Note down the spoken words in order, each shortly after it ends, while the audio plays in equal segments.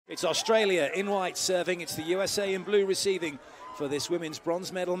It's Australia in white serving. It's the USA in blue receiving for this women's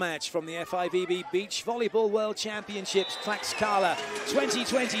bronze medal match from the FIVB Beach Volleyball World Championships, Tlaxcala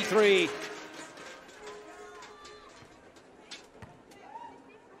 2023.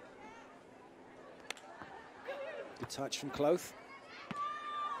 Good touch from Kloth.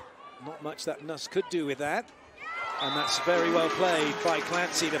 Not much that Nuss could do with that. And that's very well played by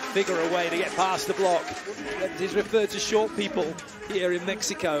Clancy to figure a way to get past the block. It is referred to short people here in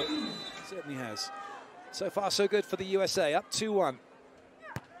Mexico. Certainly has. So far, so good for the USA, up 2-1.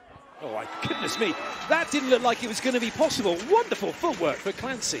 Oh, my goodness me. That didn't look like it was going to be possible. Wonderful footwork for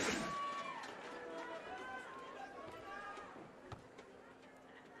Clancy.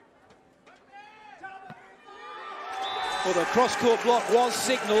 Well, the cross-court block was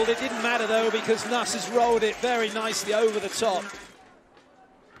signalled. It didn't matter, though, because Nuss has rolled it very nicely over the top.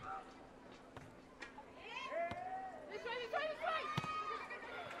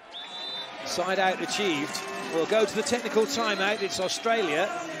 Side out achieved. We'll go to the technical timeout. It's Australia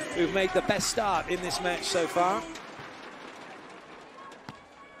who've made the best start in this match so far.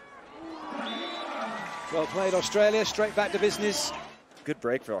 Well played, Australia. Straight back to business. Good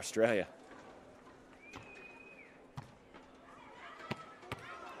break for Australia.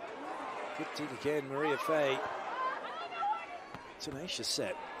 Good dig again, Mariafe. Tenacious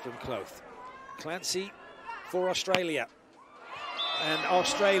set from Kloth. Clancy for Australia. And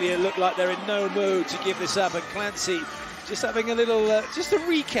Australia look like they're in no mood to give this up. And Clancy just having a little, just a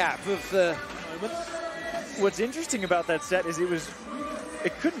recap of the moment. What's interesting about that set is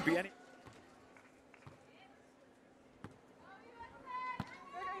it couldn't be any.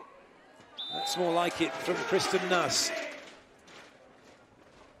 That's more like it from Kristen Nuss.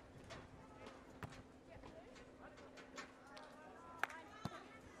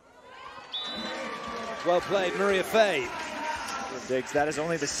 Well played, Mariafe. Diggs. That is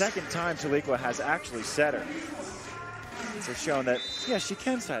only the second time Tlaxcala has actually set her. So showing that, yeah, she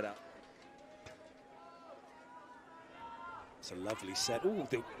can side out. It's a lovely set. Ooh,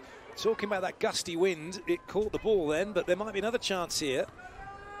 talking about that gusty wind, it caught the ball then, but there might be another chance here.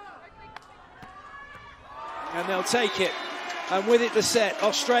 And they'll take it. And with it, the set.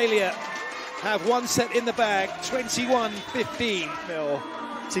 Australia have one set in the bag, 21-15.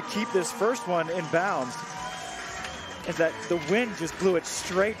 To keep this first one in bounds is that the wind just blew it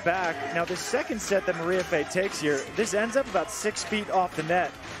straight back. Now the second set that Mariafe takes here, this ends up about 6 feet off the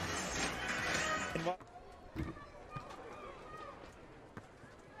net.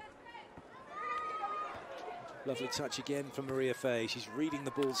 Lovely touch again from Mariafe. She's reading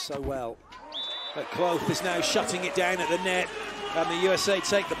the ball so well. But Kloth is now shutting it down at the net, and the USA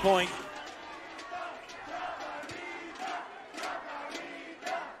take the point.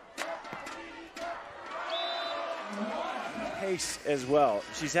 As well.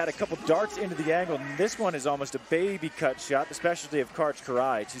 She's had a couple darts into the angle, and this one is almost a baby cut shot, the specialty of Karch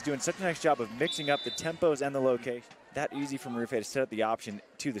Karai. She's doing such a nice job of mixing up the tempos and the location. That easy for Mariafe to set up the option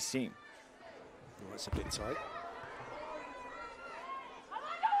to the seam. Oh, that's a bit tight.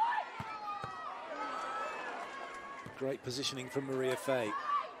 Great positioning from Mariafe.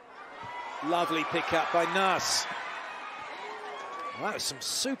 Lovely pick up by Nuss. Well, that was some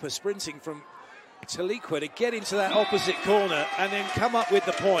super sprinting from Tlaxcala to get into that opposite corner and then come up with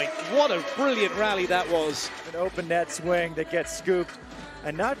the point. What a brilliant rally that was. An open net swing that gets scooped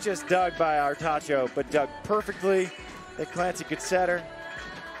and not just dug by Artacho, but dug perfectly that Clancy could set her.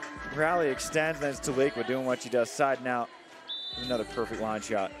 Rally extends, and then it's Tlaxcala doing what she does, siding out with another perfect line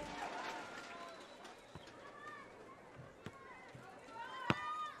shot.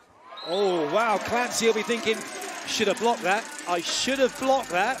 Oh, wow, Clancy will be thinking, should have blocked that. I should have blocked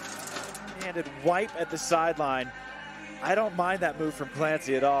that. Handed wipe at the sideline. I don't mind that move from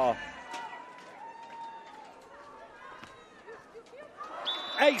Clancy at all.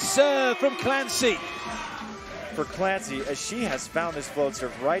 Ace serve from Clancy. For Clancy, as she has found this float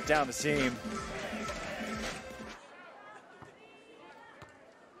serve right down the seam.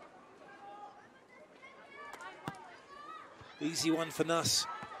 Easy one for Nuss.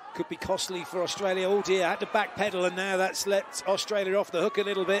 Could be costly for Australia. Oh dear, had to backpedal, and now that's let Australia off the hook a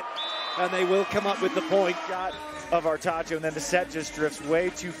little bit, and they will come up with the point. Shot of Artacho, and then the set just drifts way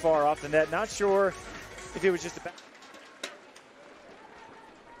too far off the net. Not sure if it was just a back.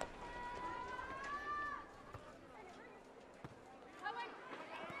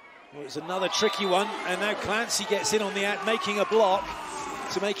 Well, it's another tricky one, and now Clancy gets in on the act, making a block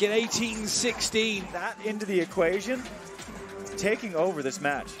to make it 18-16. That into the equation, taking over this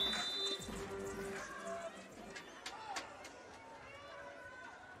match.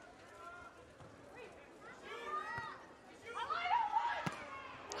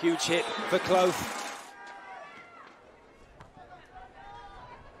 Huge hit for Kloth.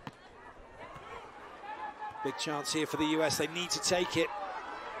 Big chance here for the US. They need to take it.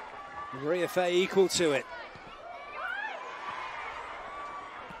 Mariafe equal to it.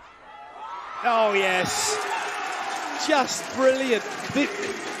 Oh, yes. Just brilliant. Big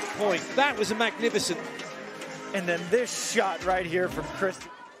point. That was a magnificent. And then this shot right here from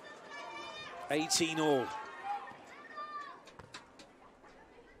Kristen. 18 all.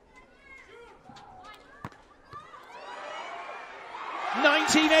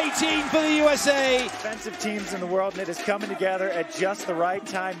 (19-18) for the USA. Defensive teams in the world, and it is coming together at just the right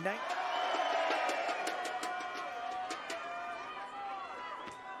time.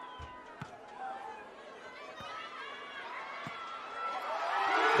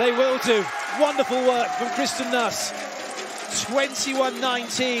 They will do. Wonderful work from teamb-Nuss.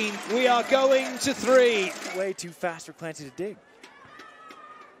 21-19. We are going to 3. Way too fast for Clancy to dig.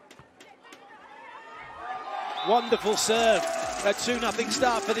 Wonderful serve. A 2-0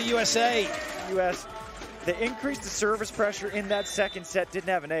 start for the USA. US, they increased the service pressure in that second set, didn't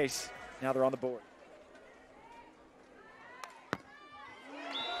have an ace. Now they're on the board.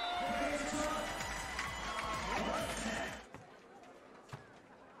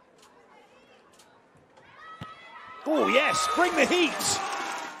 Oh, yes, bring the heat.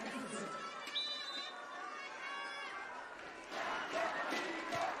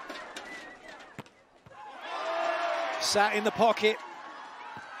 Sat in the pocket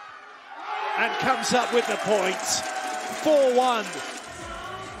and comes up with the point. 4-1.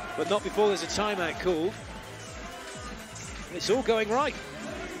 But not before there's a timeout called. It's all going right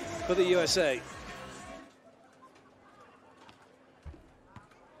for the USA.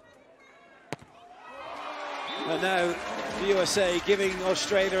 And now the USA giving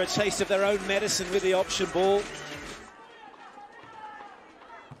Australia a taste of their own medicine with the option ball.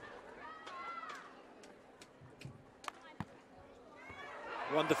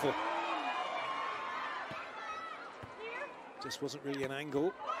 Wonderful. Just wasn't really an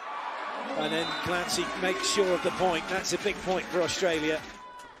angle. And then Clancy makes sure of the point. That's a big point for Australia.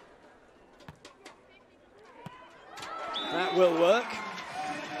 That will work.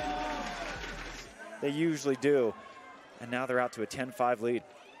 They usually do. And now they're out to a 10-5 lead.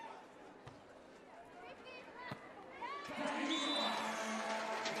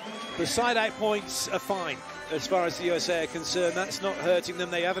 The side-out points are fine as far as the USA are concerned. That's not hurting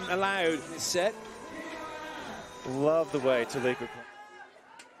them. They haven't allowed this set. Love the way Tlaxcala.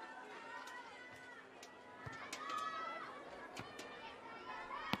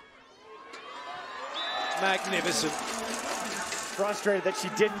 Magnificent. Frustrated that she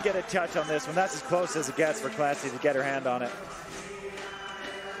didn't get a touch on this one. That's as close as it gets for Clancy to get her hand on it.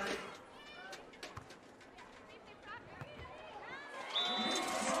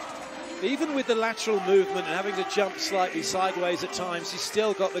 Even with the lateral movement and having to jump slightly sideways at times, she's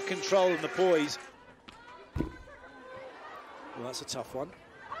still got the control and the poise. Well, that's a tough one.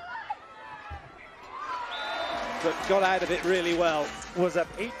 But got out of it really well. Was up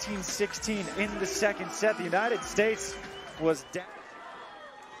 18-16 in the second set. The United States was down.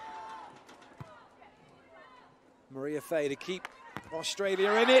 Mariafe to keep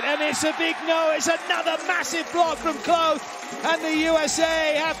Australia in it, and it's a big no. It's another massive block from Kloth, and the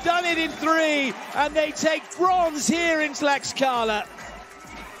USA have done it in 3, and they take bronze here in Tlaxcala.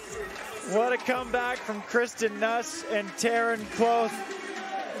 What a comeback from teamb-Nuss and Kloth.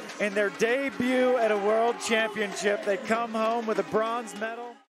 In their debut at a world championship, they come home with a bronze medal.